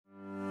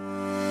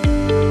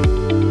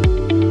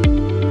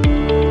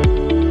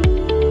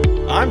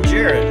I'm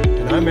Jared.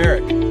 And I'm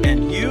Eric.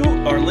 And you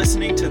are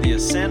listening to the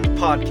Ascend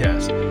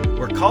podcast,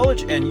 where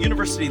college and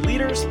university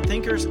leaders,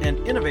 thinkers, and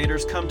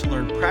innovators come to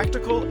learn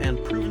practical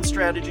and proven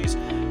strategies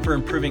for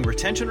improving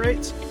retention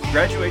rates,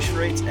 graduation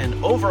rates, and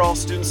overall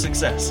student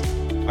success.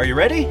 Are you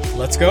ready?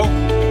 Let's go.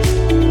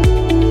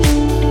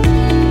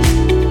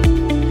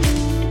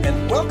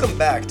 And welcome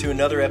back to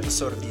another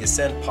episode of the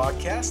Ascend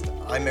podcast.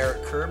 I'm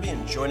Eric Kirby,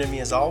 and joining me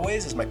as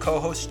always is my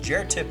co-host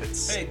Jared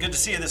Tippett. Hey, good to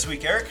see you this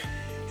week, Eric.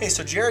 Hey,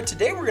 so Jared,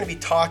 today we're going to be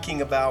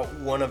talking about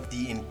one of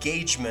the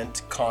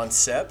engagement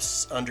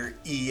concepts under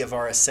E of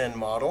our Ascend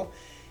model.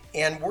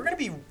 And we're going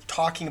to be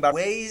talking about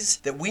ways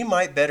that we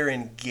might better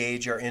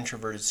engage our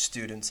introverted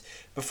students.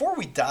 Before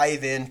we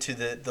dive into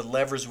the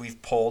levers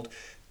we've pulled,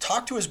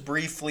 talk to us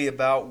briefly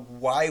about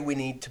why we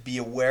need to be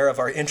aware of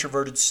our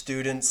introverted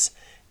students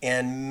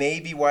and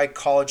maybe why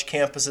college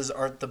campuses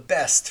aren't the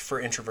best for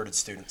introverted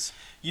students.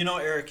 You know,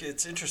 Eric,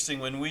 it's interesting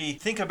when we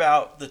think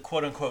about the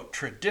quote-unquote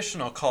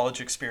traditional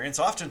college experience,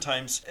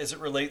 oftentimes as it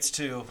relates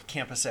to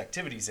campus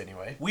activities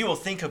anyway, we will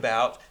think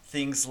about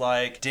things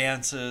like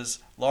dances,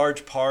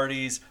 large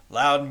parties,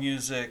 loud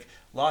music,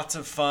 lots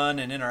of fun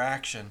and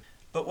interaction.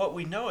 But what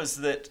we know is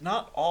that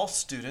not all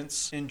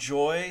students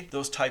enjoy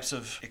those types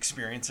of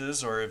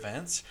experiences or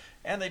events,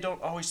 and they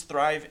don't always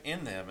thrive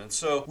in them. And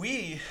so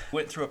we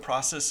went through a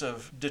process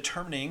of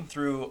determining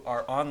through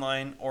our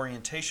online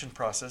orientation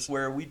process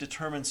where we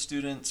determined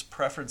students'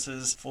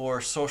 preferences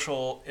for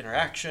social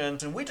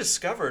interactions. And we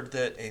discovered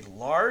that a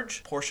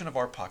large portion of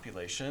our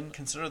population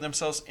consider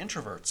themselves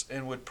introverts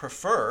and would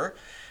prefer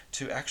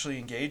to actually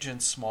engage in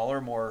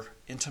smaller, more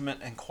intimate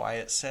and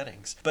quiet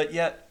settings. But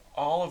yet,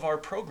 all of our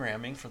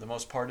programming, for the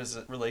most part, as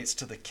it relates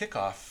to the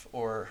kickoff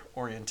or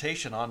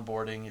orientation,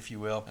 onboarding, if you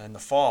will, and the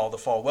fall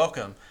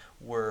welcome,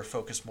 we're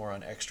focused more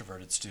on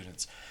extroverted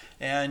students.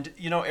 And,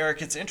 you know,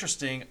 Eric, it's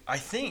interesting. I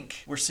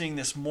think we're seeing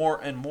this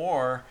more and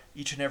more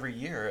each and every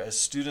year as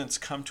students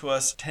come to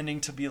us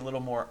tending to be a little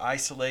more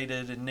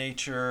isolated in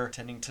nature,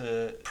 tending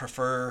to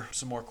prefer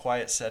some more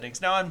quiet settings.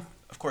 Now, I'm,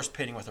 of course,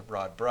 painting with a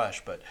broad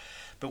brush, but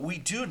we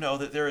do know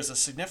that there is a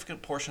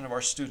significant portion of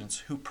our students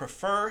who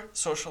prefer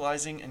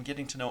socializing and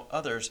getting to know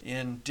others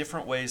in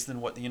different ways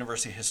than what the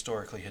university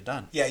historically had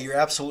done. Yeah, you're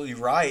absolutely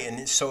right.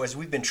 And so as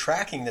we've been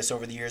tracking this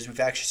over the years, we've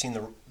actually seen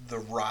the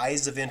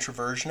rise of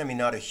introversion. I mean,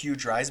 not a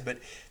huge rise, but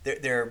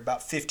they're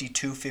about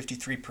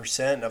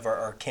 53% of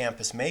our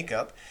campus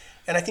makeup.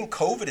 And I think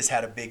COVID has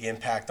had a big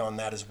impact on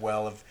that as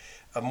well, of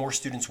more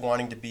students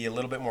wanting to be a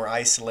little bit more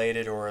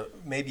isolated or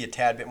maybe a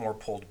tad bit more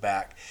pulled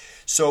back.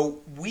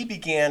 So we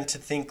began to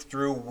think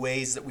through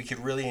ways that we could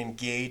really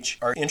engage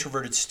our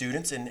introverted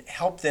students and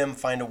help them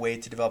find a way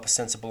to develop a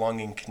sense of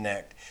belonging and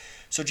connect.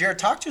 So Jared,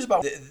 talk to us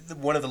about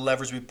one of the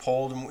levers we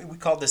pulled, and we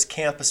called this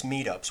campus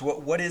meetups.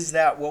 What is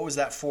that? What was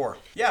that for?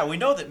 Yeah, we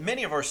know that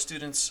many of our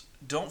students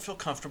don't feel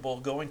comfortable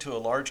going to a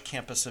large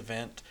campus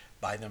event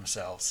by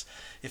themselves.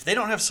 If they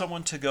don't have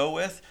someone to go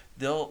with,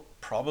 they'll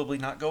probably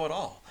not go at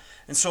all.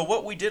 And so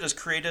what we did is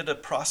created a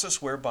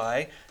process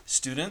whereby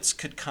students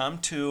could come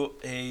to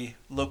a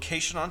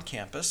location on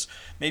campus.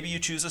 Maybe you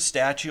choose a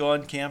statue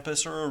on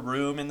campus or a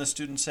room in the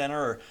student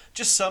center or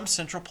just some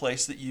central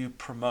place that you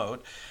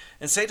promote,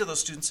 and say to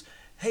those students,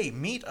 hey,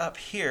 meet up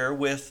here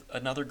with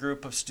another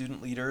group of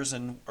student leaders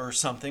or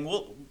something.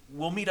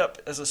 We'll meet up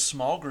as a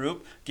small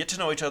group, get to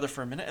know each other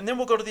for a minute, and then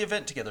we'll go to the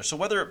event together. So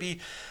whether it be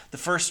the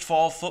first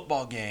fall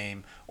football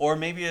game, or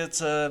maybe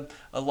it's a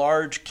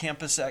large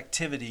campus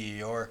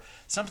activity or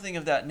something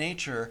of that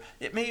nature,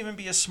 it may even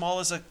be as small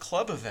as a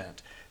club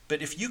event.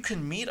 But if you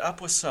can meet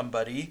up with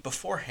somebody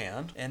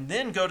beforehand and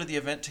then go to the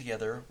event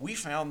together, we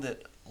found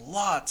that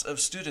lots of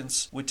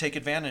students would take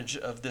advantage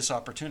of this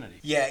opportunity.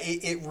 Yeah,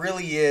 it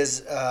really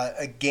is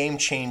a game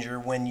changer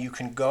when you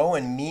can go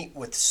and meet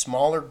with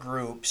smaller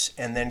groups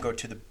and then go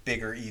to the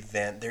bigger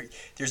event.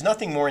 There's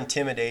nothing more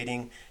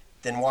intimidating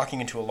than walking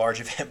into a large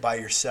event by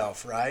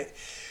yourself, right?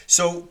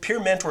 So peer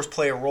mentors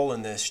play a role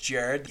in this,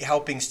 Jared,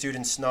 helping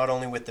students not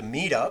only with the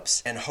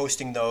meetups and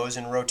hosting those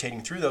and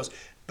rotating through those,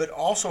 but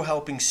also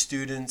helping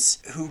students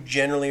who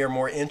generally are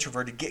more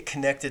introverted get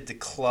connected to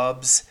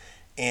clubs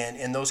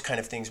and those kind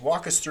of things.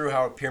 Walk us through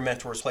how peer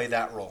mentors play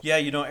that role. Yeah,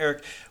 you know,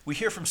 Eric, we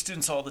hear from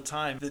students all the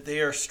time that they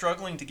are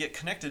struggling to get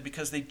connected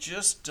because they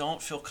just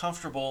don't feel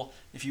comfortable,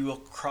 if you will,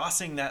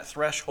 crossing that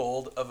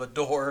threshold of a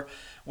door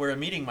where a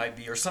meeting might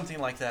be or something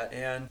like that.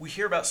 And we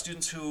hear about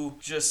students who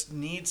just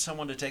need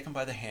someone to take them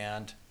by the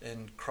hand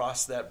and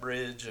cross that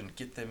bridge and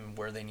get them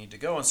where they need to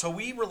go. And so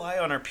we rely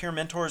on our peer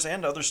mentors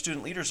and other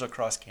student leaders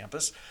across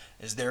campus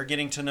as they're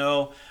getting to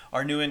know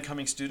our new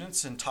incoming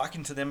students and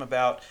talking to them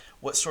about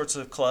what sorts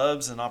of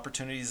clubs and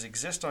opportunities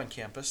exist on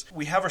campus.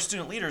 We have our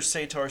student leaders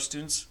say to our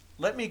students,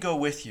 let me go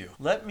with you.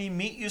 Let me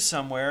meet you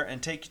somewhere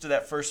and take you to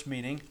that first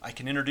meeting. I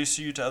can introduce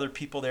you to other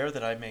people there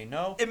that I may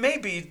know. It may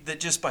be that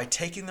just by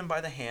taking them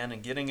by the hand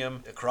and getting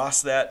them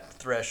across that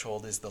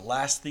threshold is the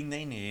last thing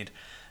they need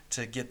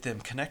to get them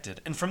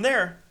connected. And from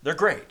there, they're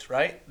great,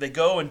 right? They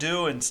go and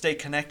do and stay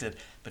connected,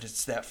 but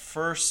it's that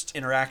first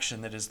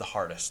interaction that is the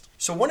hardest.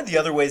 So one of the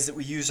other ways that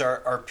we use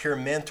our peer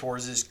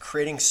mentors is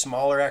creating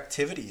smaller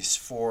activities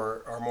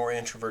for our more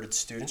introverted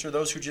students or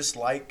those who just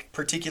like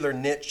particular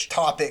niche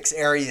topics,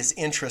 areas,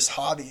 interests,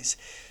 hobbies.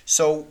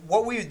 So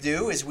what we would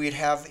do is we'd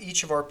have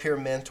each of our peer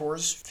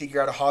mentors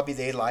figure out a hobby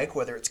they like,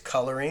 whether it's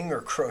coloring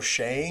or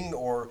crocheting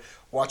or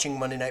watching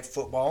Monday Night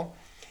Football,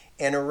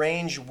 and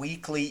arrange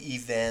weekly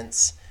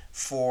events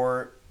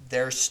for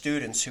their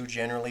students who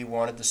generally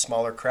wanted the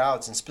smaller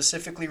crowds, and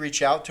specifically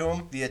reach out to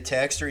them via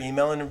text or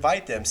email and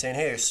invite them, saying,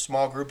 hey, a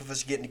small group of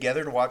us getting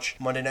together to watch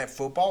Monday Night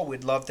Football.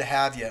 We'd love to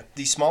have you.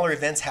 These smaller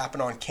events happen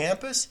on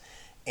campus,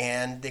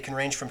 and they can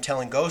range from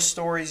telling ghost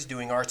stories,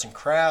 doing arts and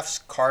crafts,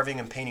 carving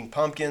and painting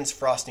pumpkins,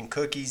 frosting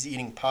cookies,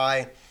 eating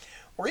pie,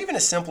 or even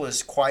as simple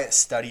as quiet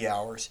study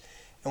hours.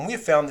 And we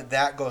have found that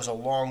that goes a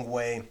long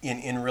way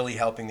in really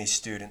helping these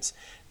students.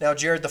 Now,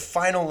 Jared, the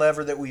final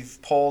lever that we've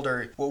pulled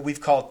are what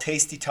we've called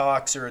Tasty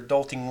Talks or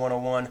Adulting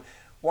 101.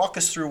 Walk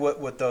us through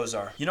what those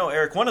are. You know,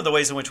 Eric, one of the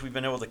ways in which we've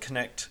been able to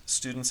connect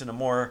students in a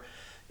more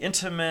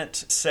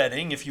intimate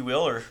setting, if you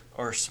will,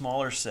 or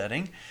smaller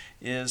setting,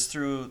 is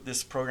through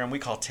this program we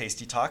call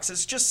Tasty Talks.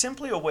 It's just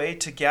simply a way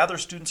to gather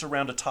students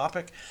around a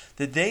topic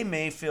that they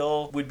may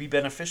feel would be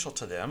beneficial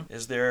to them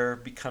as they're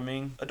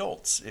becoming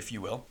adults, if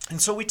you will.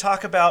 And so we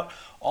talk about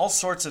all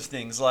sorts of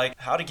things like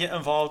how to get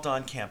involved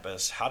on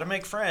campus, how to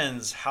make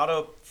friends, how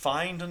to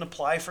find and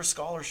apply for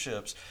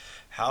scholarships,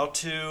 how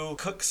to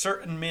cook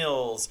certain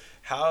meals,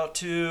 how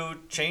to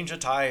change a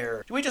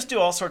tire. We just do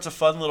all sorts of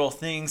fun little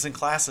things in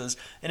classes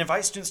and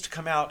invite students to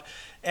come out.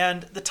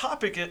 And the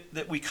topic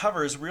that we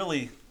cover is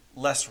really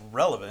less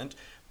relevant.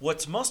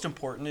 What's most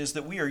important is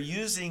that we are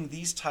using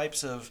these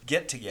types of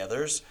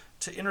get-togethers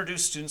to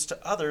introduce students to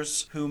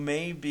others who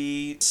may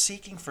be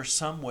seeking for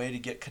some way to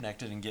get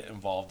connected and get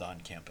involved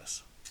on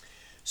campus.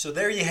 So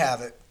there you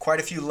have it. Quite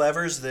a few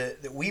levers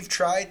that we've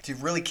tried to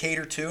really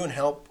cater to and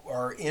help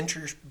our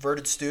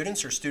introverted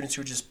students or students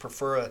who just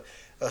prefer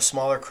a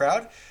smaller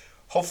crowd.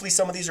 Hopefully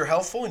some of these are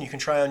helpful and you can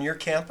try on your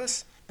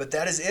campus. But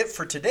that is it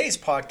for today's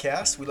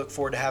podcast. We look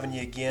forward to having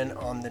you again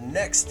on the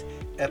next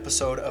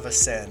episode of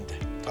Ascend.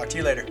 Talk to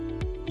you later.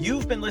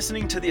 You've been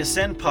listening to the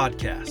Ascend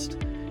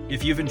podcast.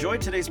 If you've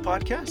enjoyed today's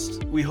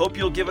podcast, we hope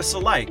you'll give us a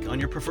like on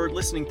your preferred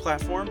listening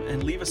platform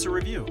and leave us a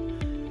review.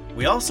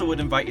 We also would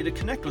invite you to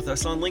connect with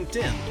us on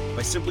LinkedIn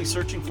by simply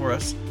searching for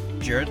us,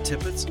 Jared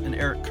Tippett and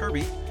Eric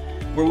Kirby,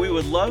 where we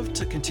would love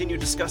to continue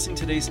discussing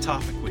today's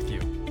topic with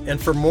you.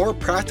 And for more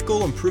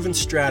practical and proven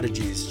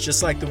strategies,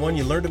 just like the one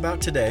you learned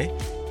about today,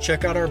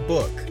 check out our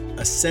book,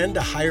 Ascend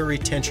to Higher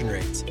Retention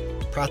Rates,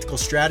 Practical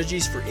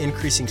Strategies for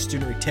Increasing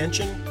Student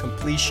Retention,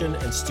 Completion,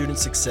 and Student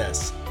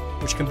Success,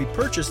 which can be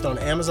purchased on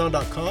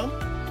Amazon.com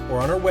or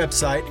on our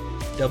website,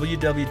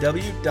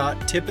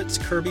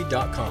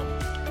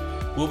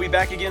 www.tippetskirby.com. We'll be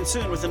back again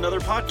soon with another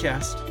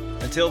podcast.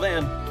 Until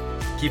then,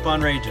 keep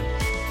on raging.